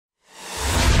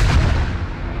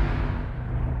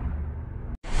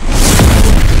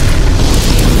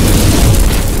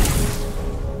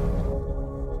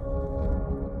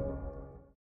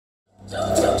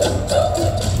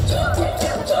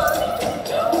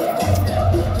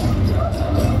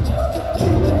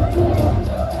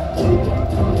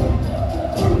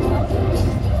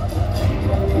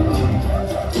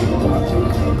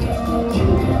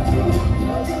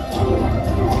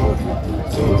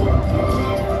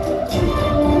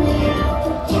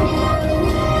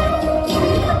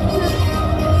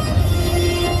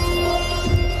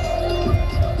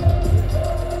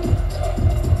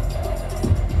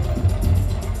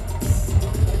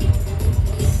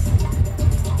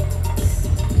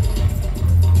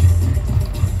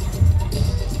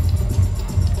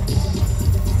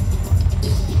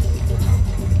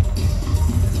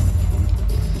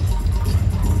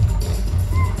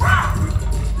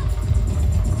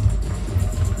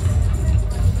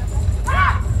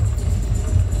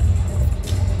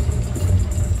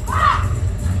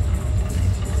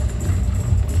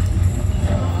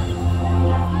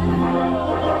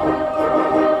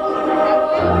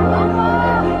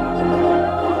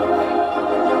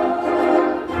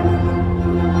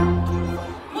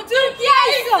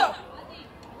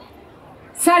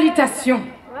Salutations.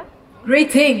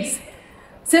 Greetings.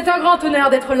 C'est un grand honneur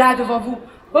d'être là devant vous,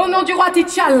 au nom du roi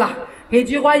T'Challa et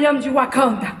du royaume du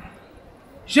Wakanda.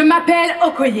 Je m'appelle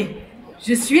Okoye.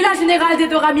 Je suis la générale des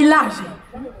Dora Milaje.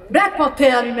 Black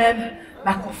Panther lui-même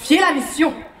m'a confié la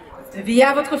mission de veiller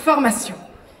à votre formation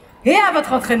et à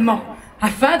votre entraînement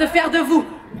afin de faire de vous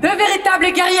de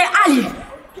véritables guerriers alliés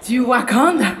du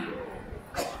Wakanda.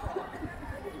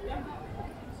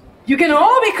 You can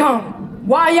all become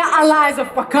warrior allies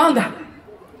of Wakanda.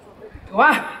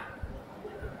 Toi,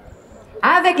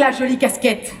 avec la jolie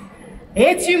casquette,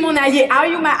 es-tu mon allié? Are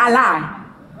you my ally?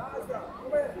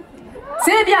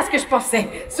 C'est bien ce que je pensais.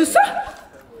 C'est ça?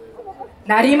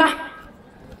 Narima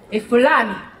et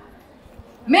Fulani.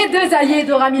 Mes deux alliés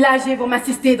Dora Milaje vont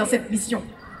m'assister dans cette mission.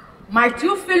 My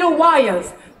two fellow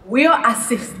warriors will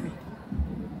assist me.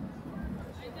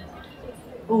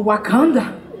 Au Wakanda,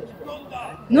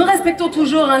 nous respectons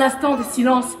toujours un instant de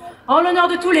silence en l'honneur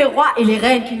de tous les rois et les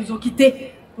reines qui nous ont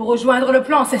quittés pour rejoindre le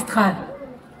plan ancestral.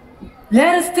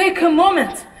 Let us take a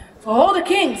moment for all the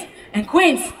kings and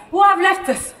queens who have left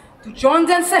us to join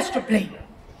the ancestral plane.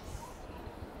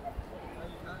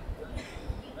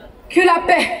 Que la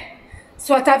paix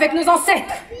soit avec nos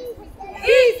ancêtres.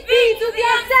 Peace be to the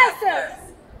ancestors!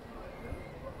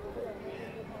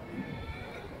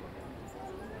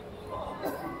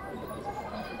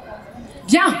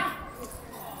 Bien.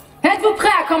 Êtes-vous prêts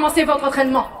à commencer votre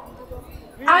entraînement?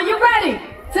 Are you ready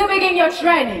to begin your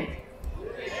training?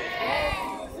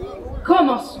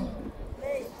 Commençons.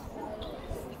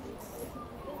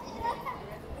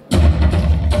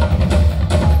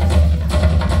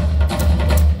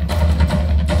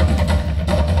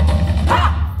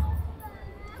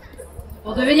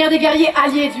 Pour devenir des guerriers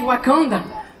alliés du Wakanda,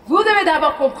 vous devez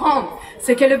d'abord comprendre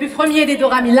ce qu'est le but premier des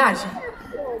Dora Milaje.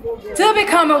 To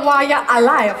become a warrior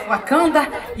ally of Wakanda,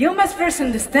 you must first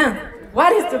understand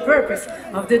what is the purpose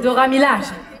of the Dora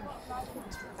Milaje.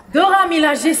 Dora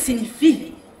Milaje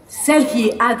signifie celle qui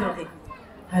est adorée.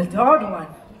 Adored one.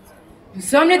 Nous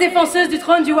sommes les défenseuses du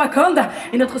trône du Wakanda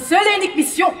et notre seule et unique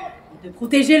mission est de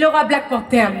protéger le roi Black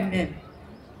Panther lui-même.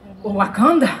 Au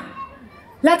Wakanda,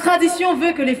 la tradition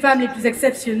veut que les femmes les plus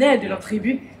exceptionnelles de leur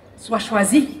tribu soient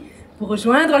choisies pour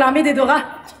rejoindre l'armée des Dora.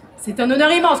 C'est un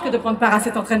honneur immense que de prendre part à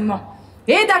cet entraînement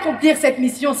et d'accomplir cette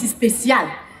mission si spéciale.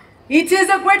 It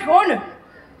is a great honor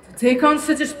to take on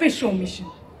such a special mission.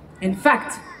 In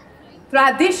fact,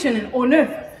 tradition and honor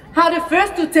are the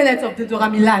first two tenets of the Dora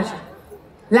Milaje.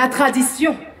 La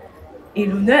tradition et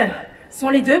l'honneur sont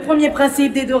les deux premiers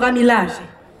principes des Dora Milaje.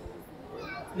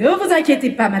 Ne vous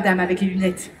inquiétez pas, madame, avec les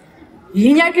lunettes.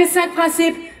 Il n'y a que 5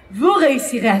 principes, vous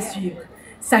réussirez à suivre.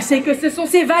 Sachez que ce sont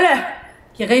ces valeurs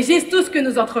qui régissent tout ce que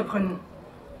nous entreprenons.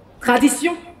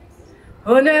 Tradition,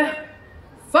 honneur,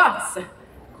 force,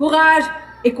 courage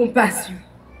et compassion.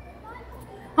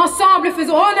 Ensemble,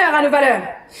 faisons honneur à nos valeurs.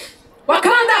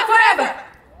 Wakanda forever!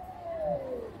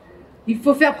 Il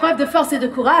faut faire preuve de force et de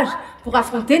courage pour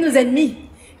affronter nos ennemis.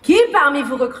 Qui parmi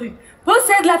vous recrues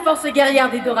possède la force guerrière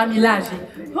des Dora Milaje?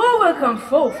 Who will come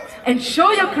forth and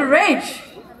show your courage?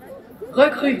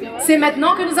 Recrues, c'est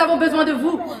maintenant que nous avons besoin de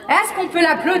vous. Est-ce qu'on peut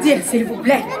l'applaudir, s'il vous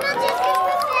plaît?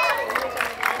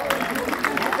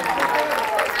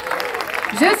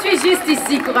 Je suis juste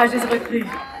ici, courageuse recrue.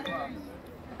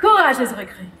 Courageuse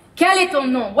recrue, quel est ton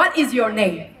nom? What is your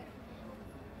name?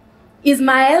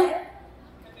 Ismaël?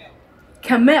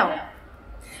 Kamel.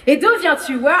 Et d'où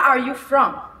viens-tu? Where are you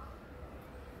from?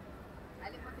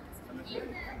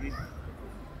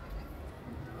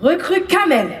 Recrue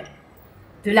Kamel,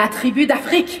 de la tribu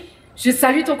d'Afrique. Je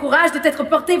salue ton courage de t'être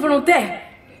porté volontaire.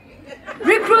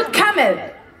 Recruit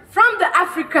Kamel, from the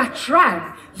Africa tribe.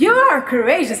 You are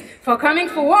courageous for coming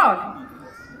forward.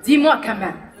 Dis-moi,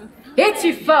 Kamel,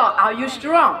 es-tu fort? Are you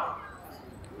strong?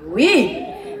 Oui.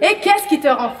 Et qu'est-ce qui te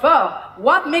rend fort?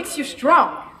 What makes you strong?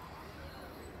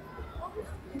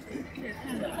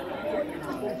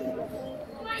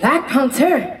 Black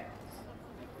Panther.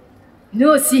 Nous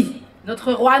aussi,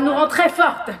 notre roi nous rend très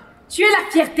forte. Tu es la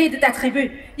fierté de ta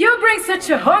tribu. You bring such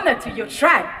a honor to your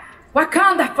tribe.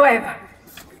 Wakanda forever.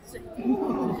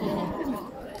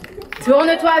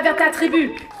 Tourne-toi vers ta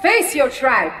tribu. Face your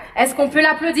tribe. Est-ce qu'on peut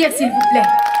l'applaudir, s'il vous plaît?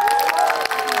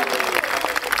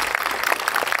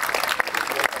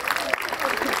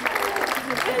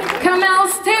 Kamel,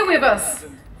 stay with us.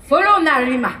 Follow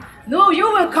Narima. No,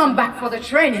 you will come back for the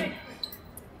training.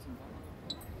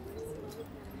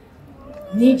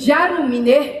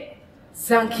 Nijarumine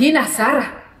Sankina Sara.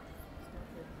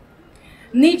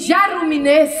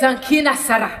 Nijarumine Sankina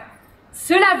Sara.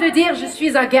 Cela veut dire je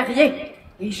suis un guerrier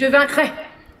et je vaincrai.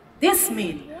 This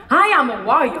means I am a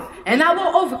warrior and I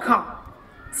will overcome.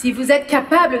 Si vous êtes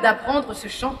capable d'apprendre ce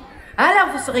chant, alors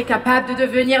vous serez capable de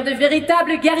devenir de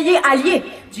véritables guerriers alliés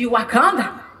du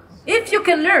Wakanda. If you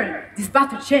can learn this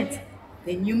battle chant,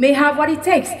 then you may have what it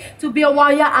takes to be a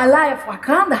warrior ally of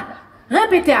Wakanda.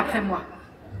 Répétez après moi.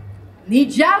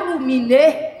 Nijaru mine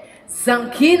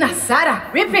zankina sara.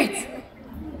 Repeat.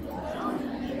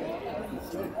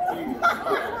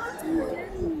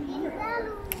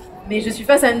 Mais je suis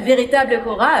face à une véritable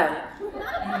chorale.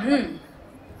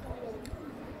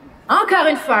 Encore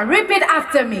une fois, repeat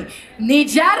after me.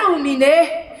 Nijaru mine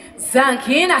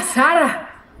zankina sara.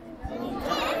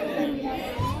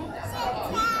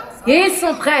 Ils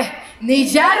sont prêts.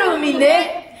 Nijaru mine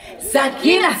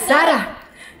zankina sara.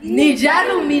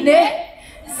 Nijaru mine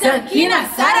zankina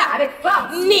sara. Avec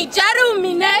force. Nijaru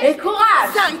mine Et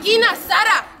courage. zankina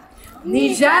sara.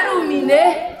 Nijaru mine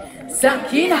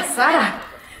zankina sara.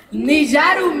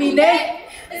 Nijaru mine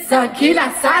zankina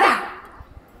sara.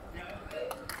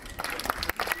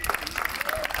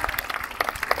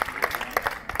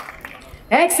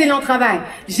 Excellent travail.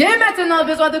 J'ai maintenant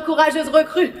besoin de courageuses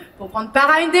recrues pour prendre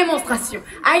part à une démonstration.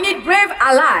 I need brave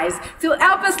allies to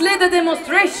help us lead the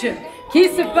demonstration. Qui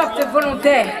se porte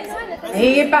volontaire?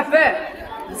 N'ayez pas peur.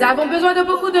 Nous avons besoin de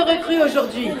beaucoup de recrues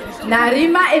aujourd'hui.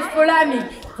 Narima et Folami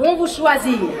vont vous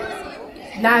choisir.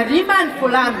 Narima et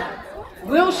Folami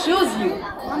will choose you.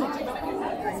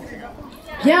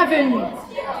 Bienvenue.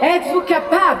 Êtes-vous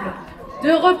capable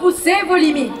de repousser vos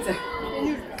limites?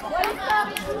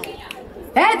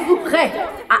 Êtes-vous prêts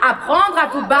à apprendre à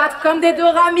vous battre comme des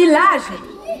Dora Milaje?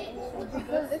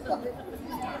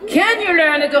 Can you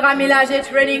learn a Dora Milaje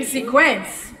training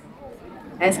sequence?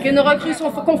 Est-ce que nos recrues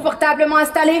sont confortablement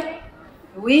installées?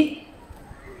 Oui?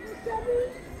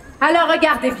 Alors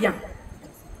regardez bien.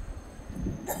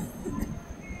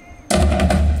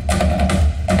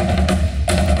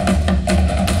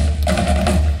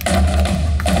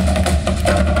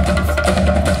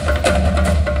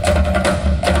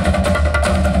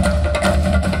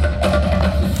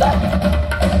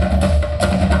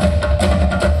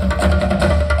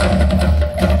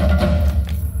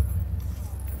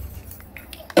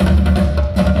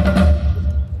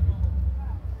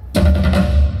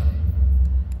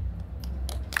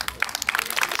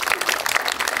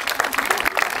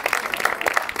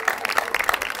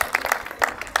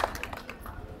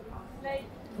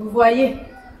 Vous voyez,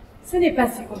 ce n'est pas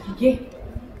si compliqué.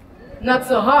 Not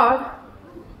so hard.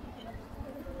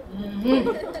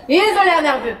 Ils ont l'air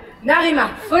nerveux. Narima,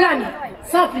 Folami,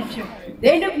 simplifions.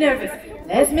 They look nervous.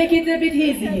 Let's make it a bit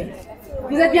easier.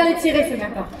 Vous êtes bien étirés ce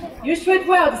matin. You showed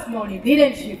well this morning,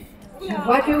 didn't you? Je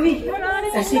vois que oui.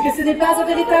 Sachez que ce n'est pas un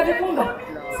véritable combat.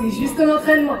 C'est juste un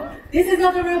entraînement. This is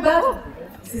not a real battle.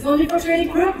 This is only for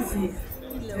training purposes.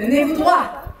 Tenez-vous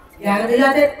droit. Gardez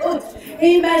la tête haute et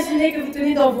imaginez que vous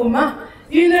tenez dans vos mains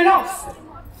une lance.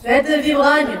 Faites de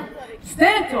vibranium.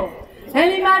 Stand tall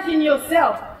and imagine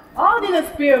yourself holding a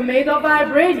spear made of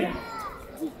vibranium.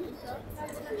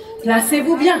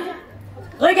 Placez-vous bien.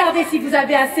 Regardez si vous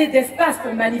avez assez d'espace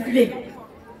pour manipuler.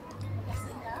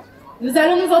 Nous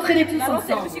allons nous entraîner tous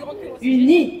ensemble,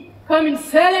 unis comme une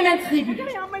seule et même tribu.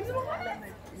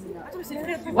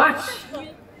 Watch.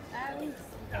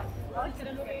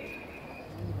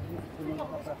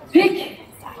 Pick.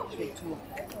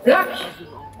 Block.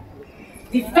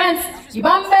 Defense.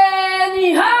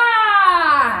 Ibambeni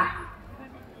ha!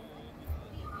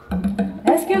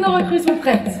 Est-ce que nos recrues sont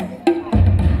prêtes?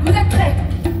 Vous êtes prêts?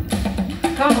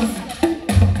 Commence.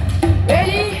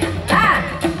 Ready? And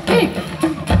kick.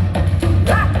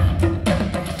 Block.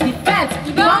 Defense.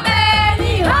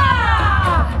 Ibambeni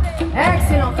ha!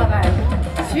 Excellent travail.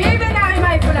 Suivez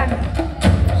Narima et Folami.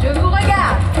 Je vous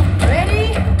regarde.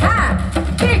 Ready? And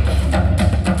kick.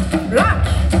 Block.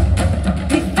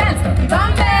 Defense.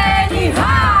 Ibambeni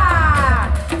ha!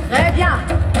 Très bien.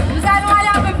 Nous allons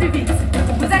aller un peu plus vite.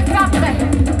 Vous êtes bien prêts?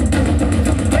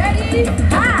 Ready?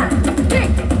 And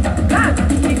kick. Block.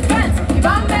 Defense.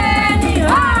 Ibambeni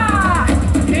ha!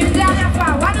 Une dernière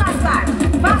fois. One last time.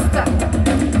 Faster.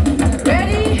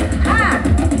 Ready? And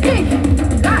kick.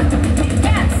 Block.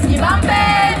 Defense.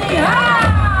 Ibambeni ha!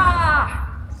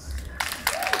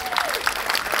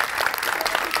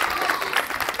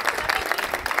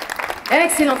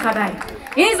 Excellent travail.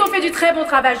 Ils ont fait du très bon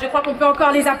travail. Je crois qu'on peut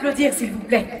encore les applaudir, s'il vous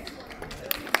plaît.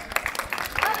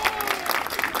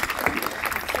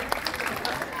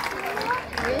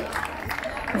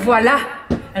 Voilà.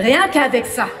 Rien qu'avec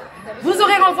ça, vous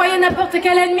aurez renvoyé n'importe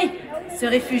quel ennemi se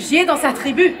réfugier dans sa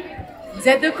tribu. Vous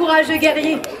êtes de courageux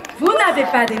guerriers. Vous n'avez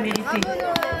pas démérité.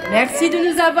 Merci de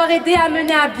nous avoir aidés à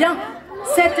mener à bien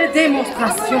cette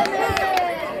démonstration.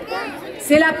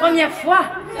 c'est la première fois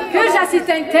que j'assiste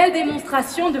à une telle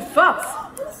démonstration de force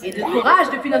et de courage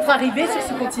depuis notre arrivée sur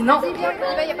ce continent.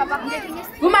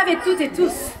 Vous m'avez toutes et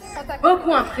tous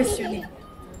beaucoup impressionnés.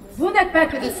 Vous n'êtes pas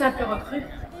que de simples recrues.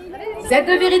 Vous êtes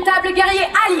de véritables guerriers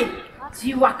alliés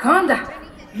du Wakanda.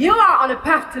 You are on a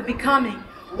path to becoming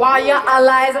warrior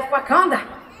allies of Wakanda.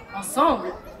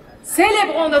 Ensemble,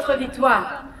 célébrons notre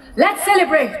victoire. Let's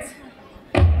celebrate.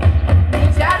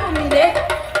 Mijalumine,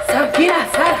 Sankila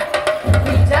Sara.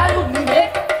 Mijalumine,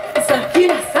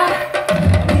 Sankila Sara.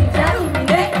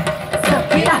 Mijalumine,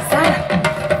 Sankila Sara.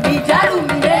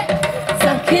 Mijalumine,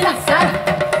 Sankila Sara.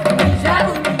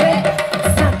 Mijalumine,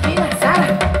 Sankila Sara.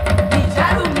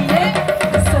 Mijalumine,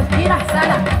 Sankila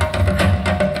Sara.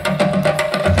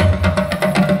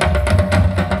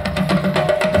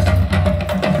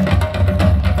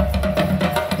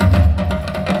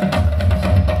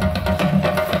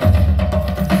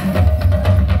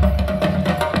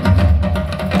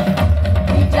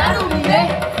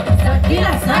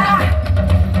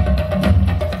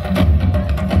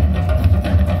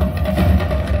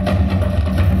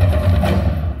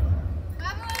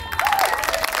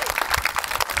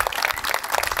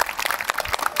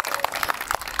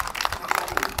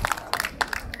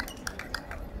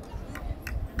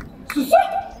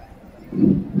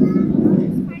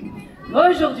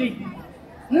 Aujourd'hui,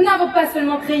 nous n'avons pas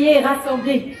seulement créé et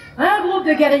rassemblé un groupe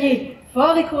de guerriers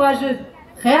forts et courageux,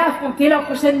 prêts à affronter leur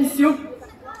prochaine mission,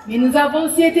 mais nous avons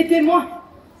aussi été témoins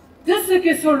de ce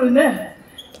que sont l'honneur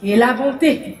et la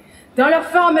bonté dans leur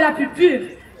forme la plus pure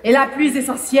et la plus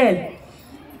essentielle.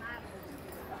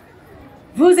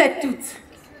 Vous êtes toutes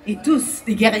et tous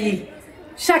des guerriers,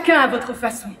 chacun à votre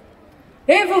façon.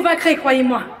 Et vous vaincrez,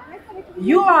 croyez-moi.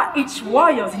 You are each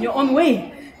warriors in your own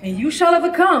way, and you shall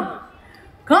overcome.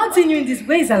 Continue in these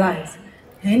ways, allies,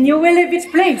 and you will leave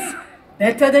each place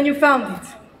better than you found it.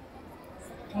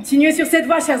 Continuez sur cette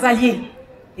voie, chers alliés,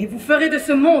 et vous ferez de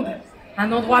ce monde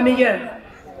un endroit meilleur.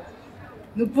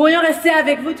 Nous pourrions rester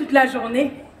avec vous toute la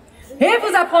journée et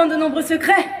vous apprendre de nombreux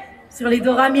secrets sur les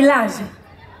Dora Milaje.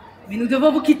 Mais nous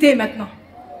devons vous quitter maintenant.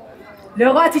 Le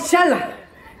roi T'Challa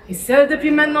est seul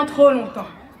depuis maintenant trop longtemps.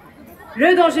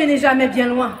 Le danger n'est jamais bien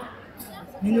loin.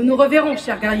 Mais nous nous reverrons,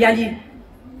 chers guerriers alliés.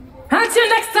 Until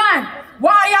next time,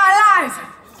 warrior allies!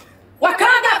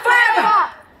 Wakanda!